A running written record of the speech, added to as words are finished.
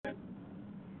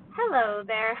Hello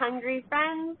there, hungry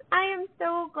friends. I am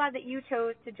so glad that you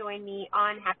chose to join me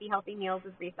on Happy Healthy Meals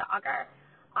with Risa Auger.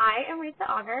 I am Risa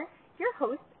Auger, your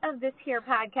host of this here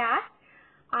podcast.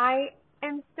 I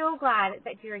am so glad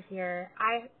that you're here.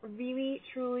 I really,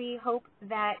 truly hope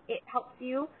that it helps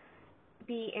you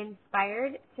be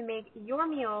inspired to make your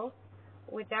meals,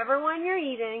 whichever one you're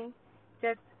eating,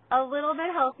 just a little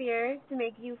bit healthier, to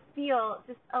make you feel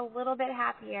just a little bit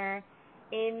happier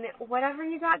in whatever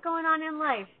you got going on in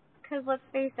life. Because let's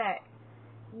face it,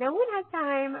 no one has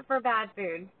time for bad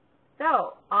food.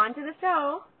 So, on to the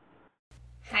show.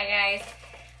 Hi guys,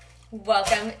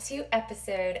 welcome to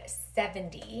episode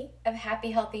 70 of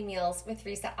Happy Healthy Meals with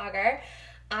Risa Auger.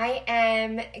 I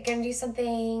am going to do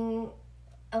something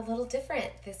a little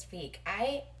different this week.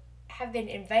 I have been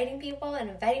inviting people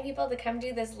to come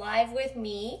do this live with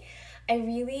me. I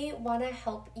really want to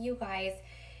help you guys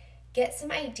get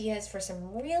some ideas for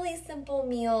some really simple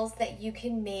meals that you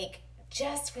can make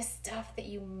just with stuff that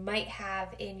you might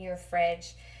have in your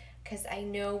fridge, because I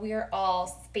know we are all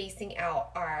spacing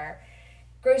out our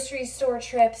grocery store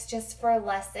trips just for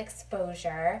less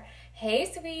exposure. Hey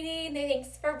sweetie,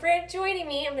 thanks for joining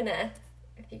me.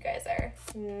 If you guys are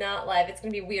not live, it's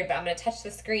gonna be weird, but I'm gonna touch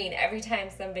the screen every time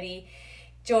somebody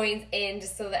joins in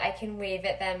just so that I can wave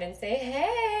at them and say,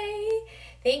 hey,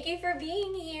 thank you for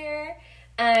being here.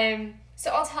 So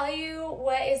I'll tell you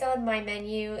what is on my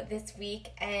menu this week,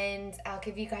 and I'll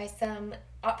give you guys some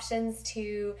options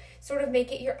to sort of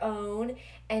make it your own.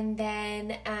 And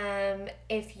then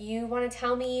if you want to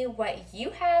tell me what you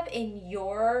have in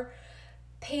your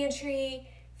pantry,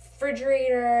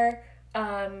 refrigerator,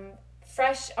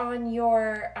 fresh on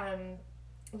your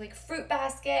like fruit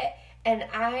basket, and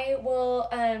I will,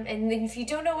 and then if you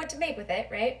don't know what to make with it,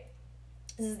 right?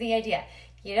 This is the idea.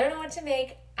 If you don't know what to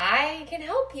make, I can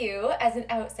help you as an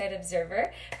outside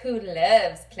observer who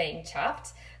loves playing Chopped.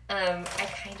 I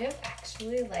kind of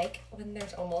actually like when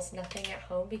there's almost nothing at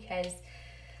home, because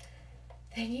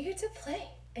then you get to play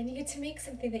and you get to make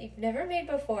something that you've never made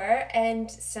before,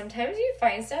 and sometimes you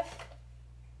find stuff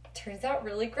turns out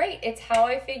really great. It's how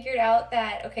I figured out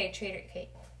that,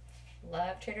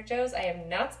 love Trader Joe's. I am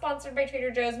not sponsored by Trader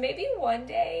Joe's. Maybe one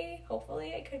day,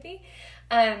 hopefully I could be.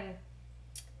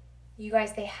 You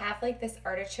guys, they have like this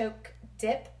artichoke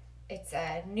dip. It's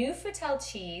a Neufchâtel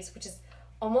cheese, which is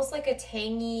almost like a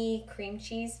tangy cream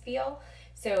cheese feel.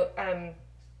 So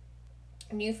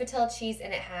Neufchâtel cheese,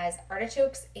 and it has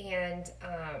artichokes and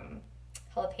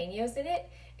jalapenos in it.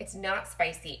 It's not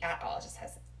spicy at all. It just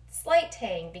has slight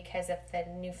tang because of the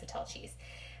Neufchâtel cheese.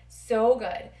 So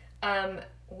good.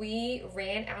 We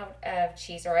ran out of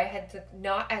cheese, or I had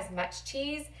not as much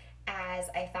cheese as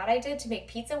I thought I did to make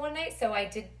pizza one night. So I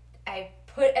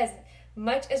put as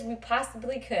much as we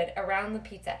possibly could around the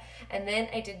pizza. And then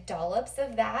I did dollops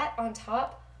of that on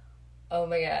top. Oh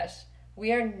my gosh.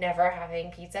 We are never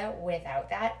having pizza without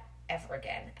that ever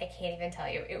again. I can't even tell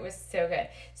you. It was so good.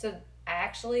 So I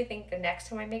actually think the next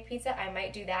time I make pizza, I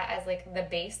might do that as like the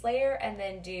base layer, and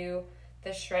then do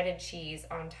the shredded cheese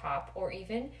on top, or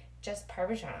even just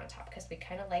Parmesan on top, because we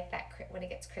kind of like that when it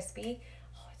gets crispy.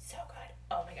 Oh, it's so good.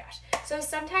 Oh my gosh. So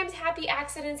sometimes happy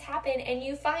accidents happen, and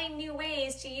you find new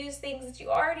ways to use things that you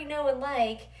already know and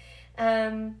like.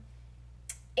 And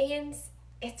it's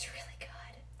really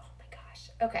good. Oh my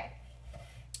gosh. Okay.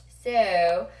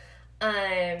 So,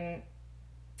 sorry,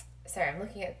 I'm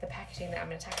looking at the packaging that I'm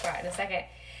going to talk about in a second.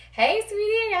 Hey,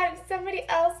 sweetie, I got somebody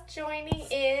else joining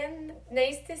in.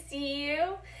 Nice to see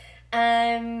you.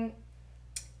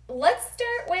 Let's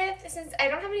start with, since I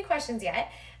don't have any questions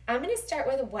yet, I'm going to start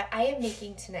with what I am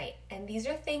making tonight. And these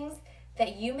are things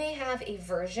that you may have a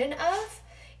version of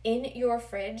in your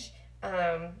fridge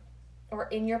or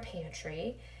in your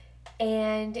pantry,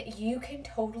 and you can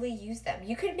totally use them.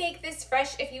 You could make this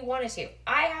fresh if you wanted to.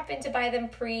 I happen to buy them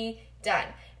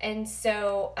pre-done, and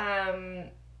so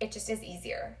it just is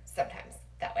easier sometimes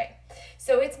that way.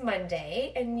 So it's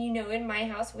Monday, and you know in my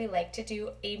house we like to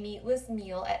do a meatless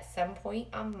meal at some point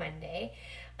on Monday.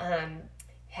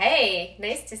 Hey,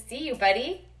 nice to see you,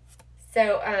 buddy.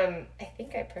 So, I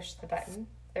think I pushed the button.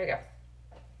 There we go.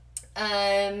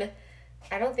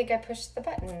 I don't think I pushed the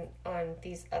button on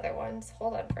these other ones.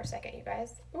 Hold on for a second, you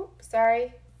guys. Oops,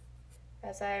 sorry.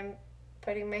 As I'm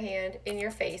putting my hand in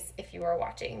your face if you are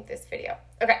watching this video.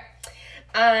 Okay.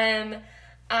 I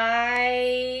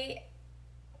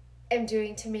am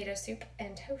doing tomato soup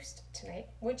and toast tonight,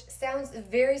 which sounds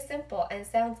very simple and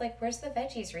sounds like, where's the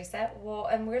veggies, Risa? Well,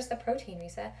 and where's the protein,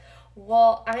 Risa?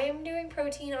 Well, I am doing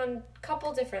protein on a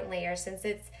couple different layers since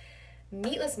it's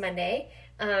Meatless Monday.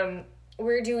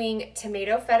 We're doing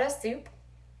tomato feta soup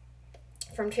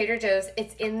from Trader Joe's.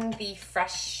 It's in the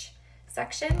fresh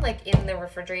section, like in the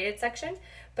refrigerated section.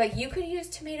 But you could use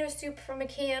tomato soup from a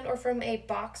can or from a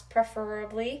box,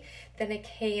 preferably than a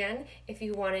can if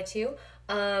you wanted to.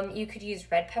 You could use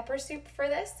red pepper soup for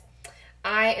this.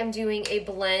 I am doing a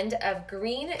blend of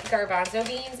green garbanzo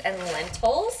beans and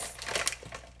lentils.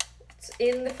 It's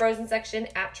in the frozen section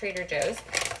at Trader Joe's.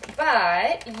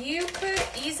 But you could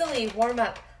easily warm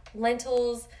up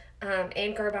lentils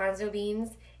and garbanzo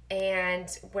beans and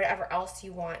whatever else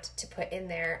you want to put in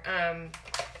there.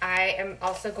 I am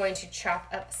also going to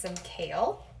chop up some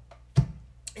kale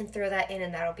and throw that in,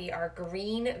 and that'll be our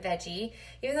green veggie.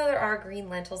 Even though there are green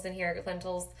lentils in here,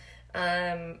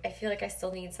 I feel like I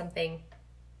still need something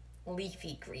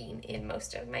leafy green in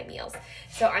most of my meals.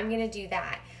 So I'm going to do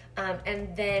that.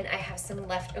 And then I have some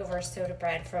leftover soda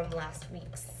bread from last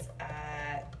week's,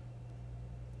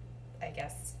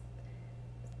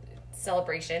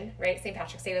 celebration, right? St.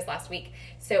 Patrick's Day was last week.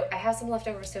 So I have some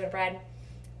leftover soda bread.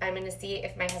 I'm going to see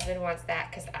if my husband wants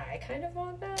that because I kind of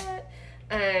want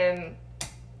that.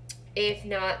 If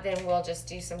not, then we'll just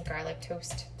do some garlic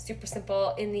toast. Super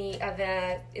simple in the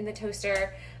oven, in the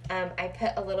toaster. I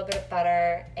put a little bit of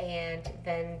butter and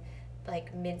then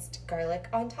like minced garlic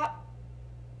on top.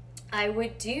 I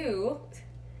would do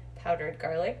powdered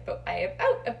garlic, but I am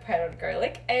out of powdered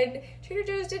garlic, and Trader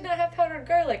Joe's did not have powdered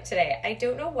garlic today. I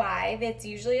don't know why. That's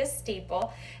usually a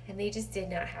staple, and they just did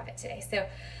not have it today. So,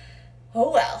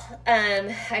 oh well.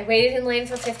 I waited in line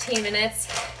for 15 minutes.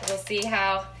 We'll see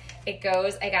how it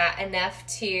goes. I got enough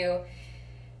to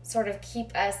sort of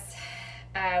keep us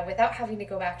without having to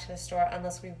go back to the store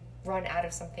unless we run out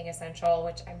of something essential,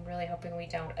 which I'm really hoping we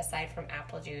don't, aside from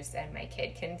apple juice, and my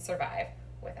kid can survive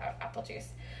without apple juice.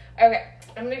 Okay,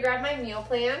 I'm going to grab my meal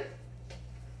plan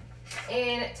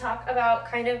and talk about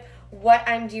kind of what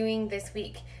I'm doing this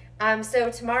week. So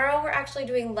tomorrow we're actually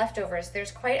doing leftovers.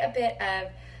 There's quite a bit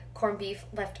of corned beef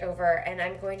left over, and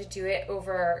I'm going to do it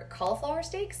over cauliflower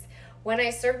steaks. When I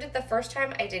served it the first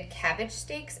time, I did cabbage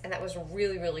steaks, and that was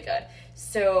really, really good.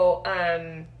 So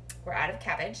we're out of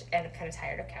cabbage, and I'm kind of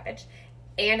tired of cabbage.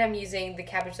 And I'm using the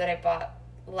cabbage that I bought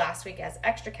last week as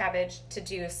extra cabbage to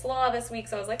do slaw this week.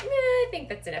 So I was like, I think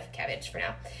that's enough cabbage for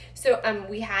now. So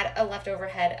we had a leftover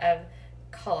head of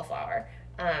cauliflower.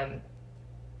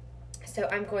 So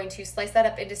I'm going to slice that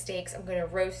up into steaks. I'm going to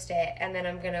roast it, and then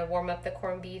I'm going to warm up the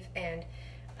corned beef and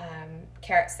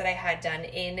carrots that I had done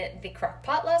in the crock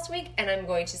pot last week, and I'm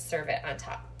going to serve it on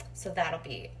top. So that'll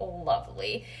be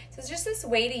lovely. So it's just this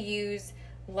way to use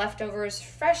leftovers,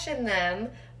 freshen them,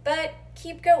 but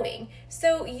keep going.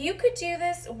 So you could do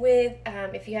this with,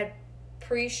 if you had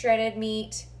pre-shredded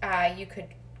meat, you could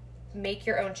make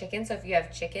your own chicken. So if you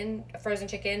have frozen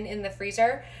chicken in the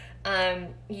freezer,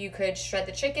 you could shred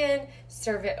the chicken,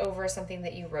 serve it over something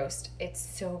that you roast. It's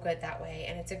so good that way,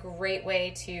 and it's a great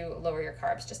way to lower your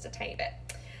carbs just a tiny bit.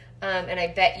 And I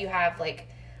bet you have like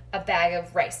a bag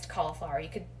of riced cauliflower. You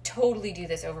could totally do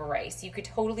this over rice. You could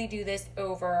totally do this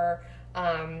over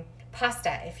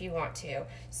pasta if you want to.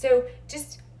 So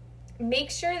just make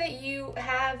sure that you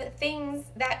have things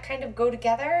that kind of go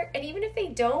together, and even if they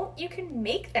don't, you can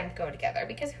make them go together,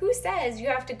 because who says you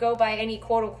have to go by any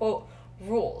quote unquote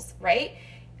rules, right?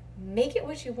 Make it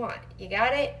what you want. You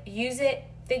got it, use it,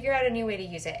 figure out a new way to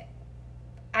use it.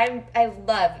 I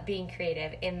love being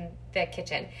creative in the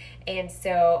kitchen, and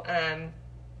so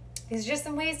these are just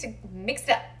some ways to mix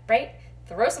it up, right?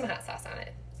 Throw some hot sauce on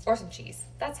it. Or some cheese.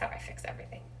 That's how I fix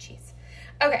everything. Cheese.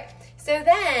 Okay, so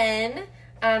then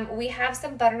we have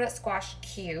some butternut squash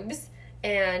cubes,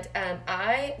 and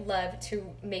I love to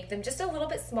make them just a little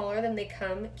bit smaller than they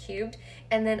come cubed,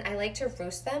 and then I like to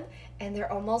roast them, and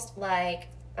they're almost like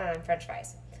French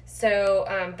fries. So,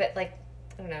 but like,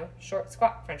 I don't know, short,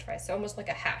 squat French fries, so almost like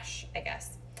a hash, I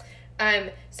guess.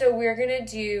 So we're gonna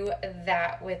do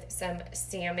that with some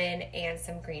salmon and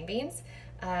some green beans.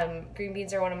 Green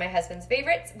beans are one of my husband's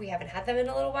favorites. We haven't had them in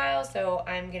a little while, so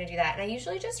I'm going to do that. And I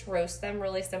usually just roast them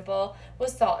really simple with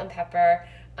salt and pepper.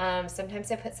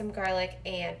 Sometimes I put some garlic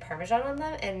and Parmesan on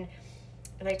them, and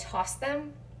I toss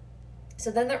them.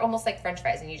 So then they're almost like French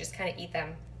fries, and you just kind of eat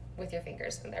them with your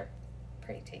fingers, and they're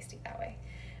pretty tasty that way.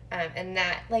 And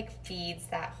that like feeds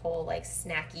that whole like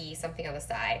snacky something on the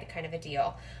side kind of a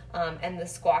deal. And the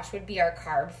squash would be our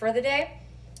carb for the day.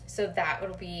 So that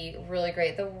would be really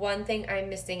great. The one thing I'm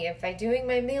missing, if I'm doing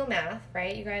my meal math,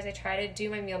 right, you guys, I try to do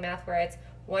my meal math where it's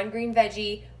 1 green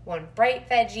veggie, 1 bright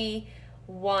veggie,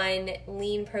 1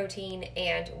 lean protein,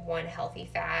 and 1 healthy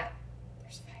fat.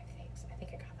 There's 5 things. I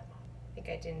think I got them all. I think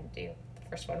I didn't do the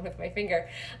first one with my finger.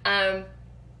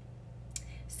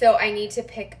 So I need to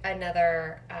pick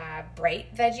another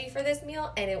bright veggie for this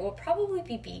meal, and it will probably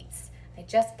be beets. I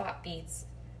just bought beets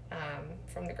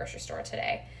from the grocery store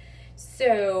today.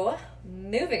 So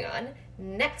moving on.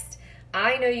 Next,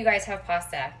 I know you guys have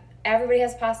pasta. Everybody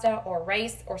has pasta or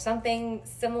rice or something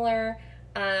similar.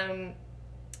 I'm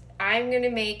going to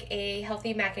make a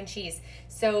healthy mac and cheese.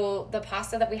 So the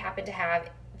pasta that we happen to have,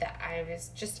 that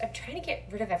I'm trying to get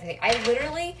rid of everything. I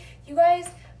literally, you guys,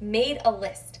 made a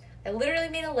list. I literally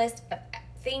made a list of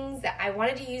things that I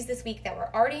wanted to use this week that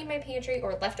were already in my pantry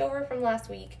or left over from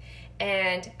last week.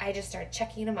 And I just started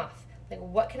checking them off. Like,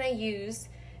 what can I use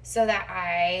so that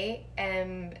I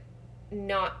am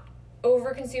not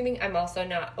over consuming? I'm also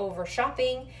not over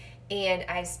shopping. And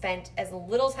I spent as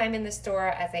little time in the store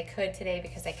as I could today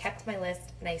because I kept my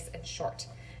list nice and short.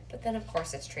 But then, of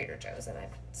course, it's Trader Joe's, and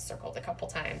I've circled a couple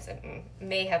times and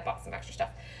may have bought some extra stuff.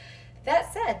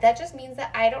 That said, that just means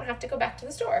that I don't have to go back to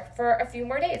the store for a few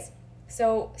more days.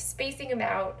 So spacing them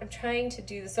out, I'm trying to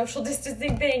do the social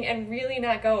distancing thing and really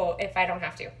not go if I don't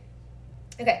have to.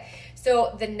 Okay,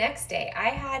 so the next day, I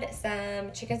had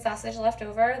some chicken sausage left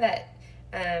over that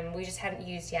we just hadn't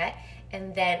used yet.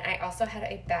 And then I also had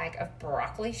a bag of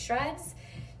broccoli shreds.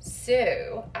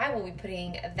 So I will be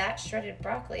putting that shredded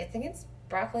broccoli. I think it's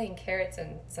broccoli and carrots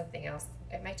and something else.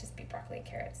 It might just be broccoli and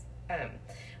carrots. I'm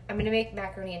going to make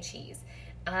macaroni and cheese.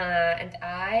 And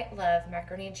I love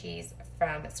macaroni and cheese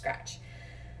from scratch.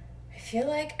 I feel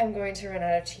like I'm going to run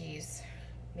out of cheese.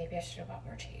 Maybe I should have bought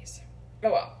more cheese.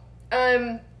 Oh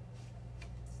well.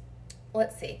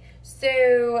 Let's see.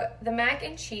 So the mac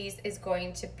and cheese is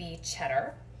going to be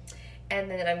cheddar. And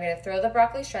then I'm going to throw the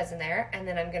broccoli shreds in there. And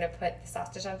then I'm going to put the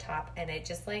sausage on top. And I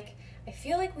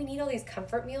feel like we need all these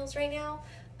comfort meals right now.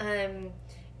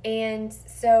 And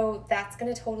so that's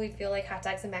going to totally feel like hot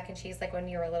dogs and mac and cheese like when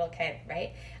you were a little kid,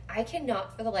 right? I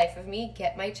cannot for the life of me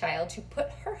get my child to put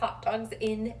her hot dogs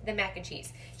in the mac and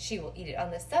cheese. She will eat it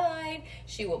on the side.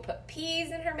 She will put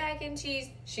peas in her mac and cheese.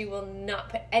 She will not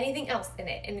put anything else in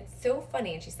it. And it's so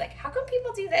funny. And she's like, how come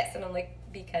people do this? And I'm like,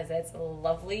 because it's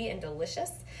lovely and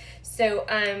delicious. So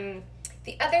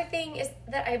the other thing is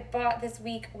that I bought this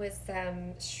week was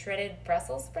some shredded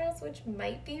Brussels sprouts, which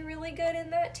might be really good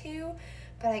in that too.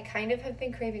 But I kind of have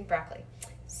been craving broccoli.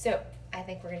 So I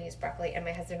think we're going to use broccoli, and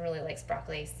my husband really likes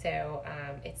broccoli, so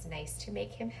it's nice to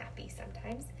make him happy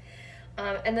sometimes.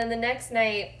 And then the next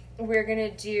night, we're going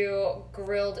to do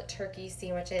grilled turkey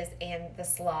sandwiches and the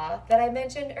slaw that I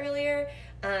mentioned earlier.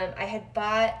 I had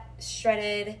bought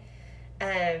shredded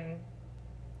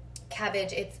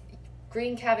cabbage. It's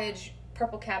green cabbage,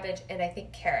 purple cabbage, and I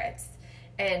think carrots.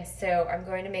 And so I'm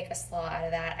going to make a slaw out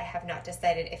of that. I have not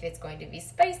decided if it's going to be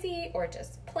spicy or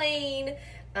just plain.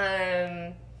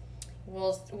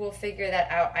 We'll figure that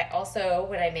out. I also,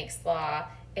 when I make slaw,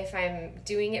 if I'm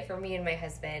doing it for me and my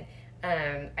husband,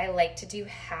 I like to do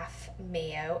half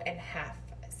mayo and half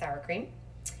sour cream.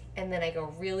 And then I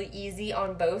go really easy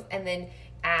on both and then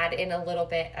add in a little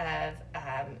bit of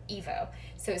Evo.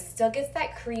 So it still gets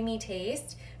that creamy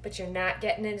taste, but you're not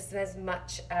getting as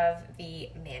much of the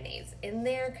mayonnaise in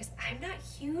there because I'm not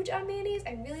huge on mayonnaise.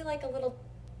 I really like a little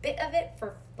bit of it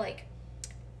for like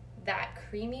that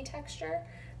creamy texture,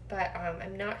 but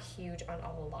I'm not huge on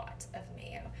a lot of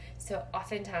mayo. So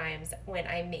oftentimes when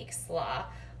I make slaw,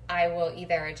 I will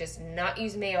either just not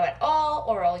use mayo at all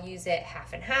or I'll use it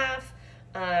half and half.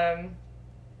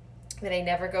 But I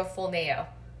never go full mayo.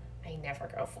 I never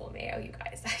go full mayo, you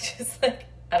guys.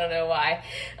 I don't know why.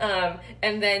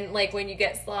 And then like when you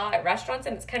get slaw at restaurants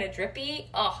and it's kind of drippy,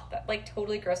 that like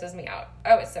totally grosses me out.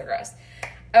 Oh, it's so gross.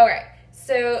 All right.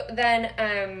 So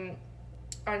then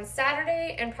on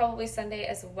Saturday and probably Sunday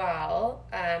as well,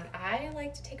 I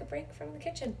like to take a break from the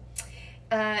kitchen.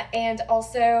 And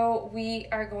also we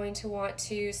are going to want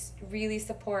to really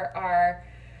support our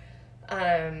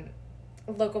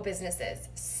local businesses.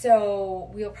 So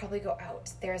we'll probably go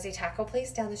out. There's a taco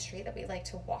place down the street that we like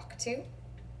to walk to.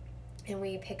 And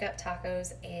we pick up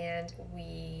tacos and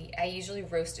I usually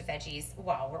roast veggies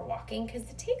while we're walking because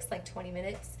it takes like 20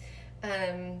 minutes.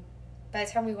 By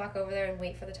the time we walk over there and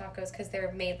wait for the tacos because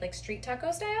they're made like street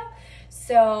taco style.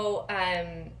 So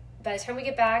by the time we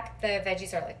get back, the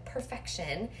veggies are like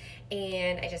perfection.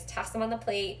 And I just toss them on the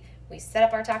plate. We set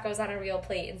up our tacos on a real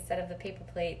plate instead of the paper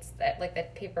plates, that like the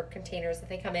paper containers that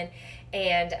they come in.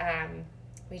 And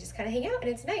we just kind of hang out, and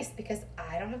it's nice because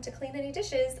I don't have to clean any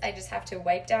dishes. I just have to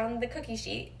wipe down the cookie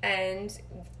sheet, and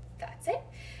that's it.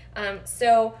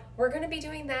 So we're going to be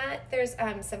doing that. There's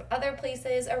some other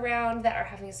places around that are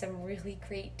having some really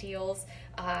great deals.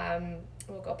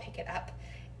 We'll go pick it up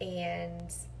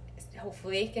and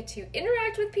hopefully get to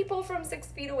interact with people from 6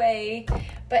 feet away,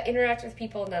 but interact with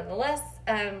people nonetheless,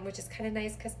 which is kind of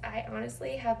nice because I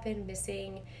honestly have been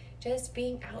missing just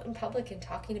being out in public and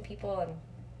talking to people and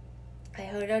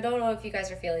I don't know if you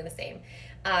guys are feeling the same.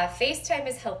 FaceTime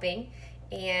is helping,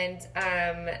 and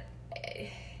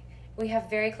we have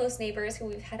very close neighbors who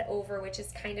we've had over, which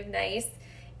is kind of nice.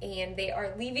 And they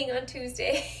are leaving on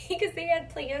Tuesday because they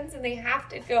had plans and they have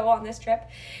to go on this trip.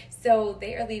 So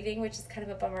they are leaving, which is kind of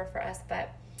a bummer for us, but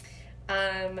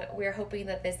we're hoping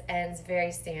that this ends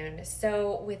very soon.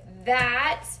 So with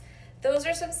that, those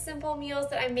are some simple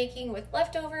meals that I'm making with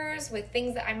leftovers, with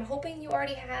things that I'm hoping you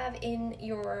already have in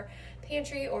your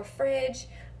pantry or fridge.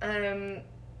 And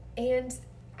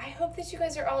I hope that you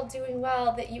guys are all doing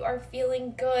well, that you are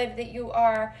feeling good, that you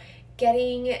are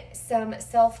getting some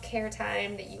self-care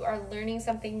time, that you are learning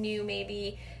something new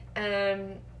maybe,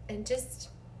 and just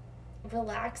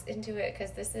relax into it,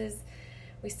 because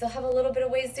we still have a little bit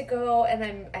of ways to go,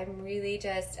 and I'm really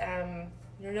just, I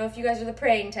don't know if you guys are the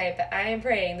praying type, but I am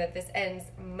praying that this ends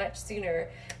much sooner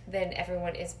than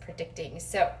everyone is predicting.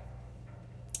 So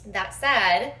that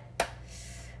said,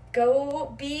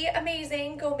 go be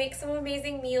amazing, go make some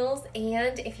amazing meals,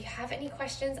 and if you have any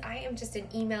questions, I am just an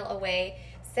email away.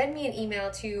 Send me an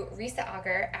email to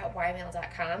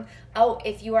risaauger@ymail.com. Oh,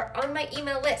 if you are on my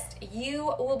email list,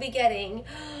 you will be getting,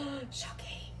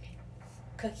 shocking,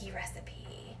 cookie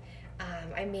recipe.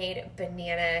 I made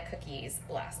banana cookies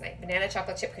last night, banana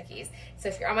chocolate chip cookies. So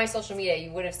if you're on my social media,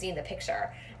 you would have seen the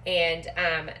picture. And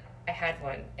I had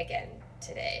one again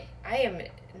today. I am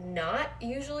not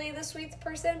usually the sweets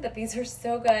person, but these are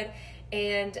so good.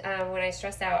 And when I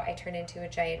stress out, I turn into a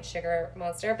giant sugar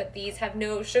monster, but these have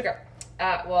no sugar.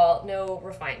 No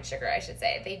refined sugar, I should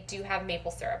say. They do have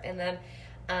maple syrup in them,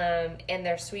 and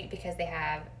they're sweet because they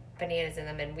have bananas in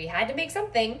them, and we had to make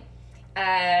something,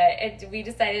 and we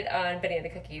decided on banana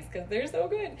cookies because they're so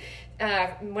good.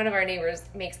 One of our neighbors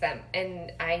makes them,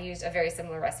 and I used a very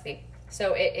similar recipe.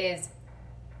 So it is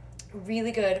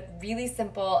really good, really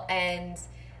simple, and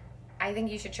I think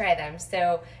you should try them.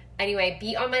 So anyway,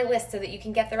 be on my list so that you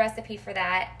can get the recipe for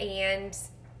that, and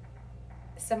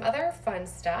some other fun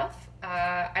stuff.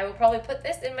 I will probably put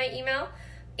this in my email,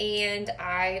 and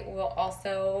I will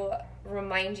also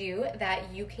remind you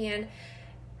that you can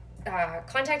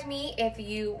contact me if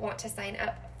you want to sign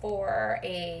up for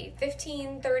a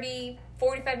 15, 30,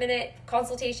 45-minute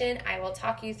consultation. I will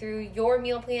talk you through your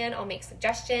meal plan. I'll make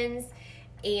suggestions,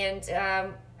 and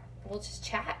we'll just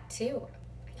chat too.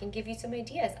 I can give you some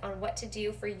ideas on what to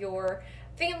do for your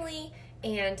family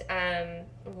and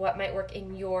what might work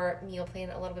in your meal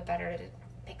plan a little bit better to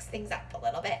mix things up a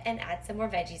little bit and add some more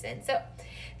veggies in. So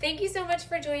thank you so much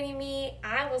for joining me.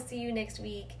 I will see you next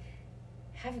week.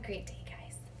 Have a great day,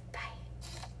 guys. Bye.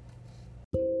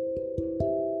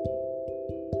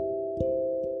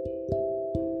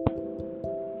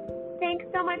 Thanks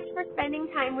so much for spending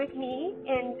time with me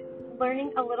and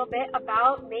learning a little bit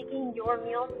about making your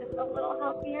meals just a little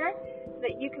healthier so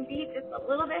that you can be just a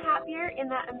little bit happier in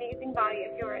that amazing body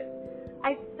of yours.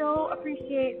 I so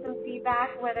appreciate some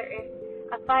feedback, whether it's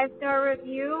a 5-star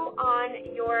review on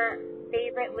your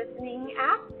favorite listening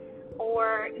app,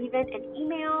 or even an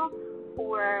email,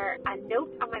 or a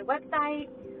note on my website,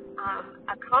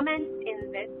 a comment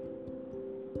in this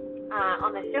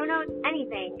on the show notes,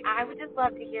 anything. I would just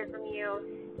love to hear from you,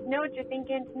 to know what you're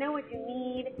thinking, to know what you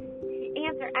need, to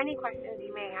answer any questions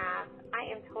you may have. I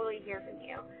am totally here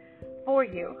for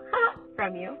you,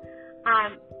 from you.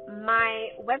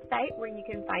 My website, where you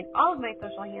can find all of my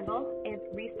social handles, is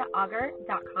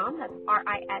risaauger.com. That's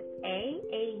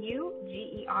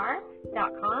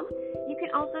RISAAUGER.com. You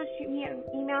can also shoot me an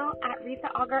email at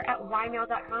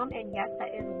risaauger@ymail.com. And yes,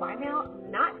 that is ymail,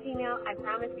 not Gmail. I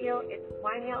promise you, it's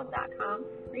ymail.com.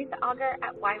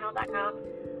 risaauger@ymail.com.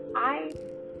 I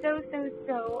so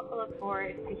look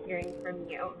forward to hearing from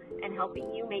you and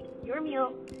helping you make your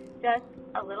meals just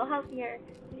a little healthier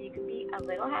so you can be a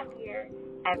little happier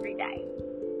every day.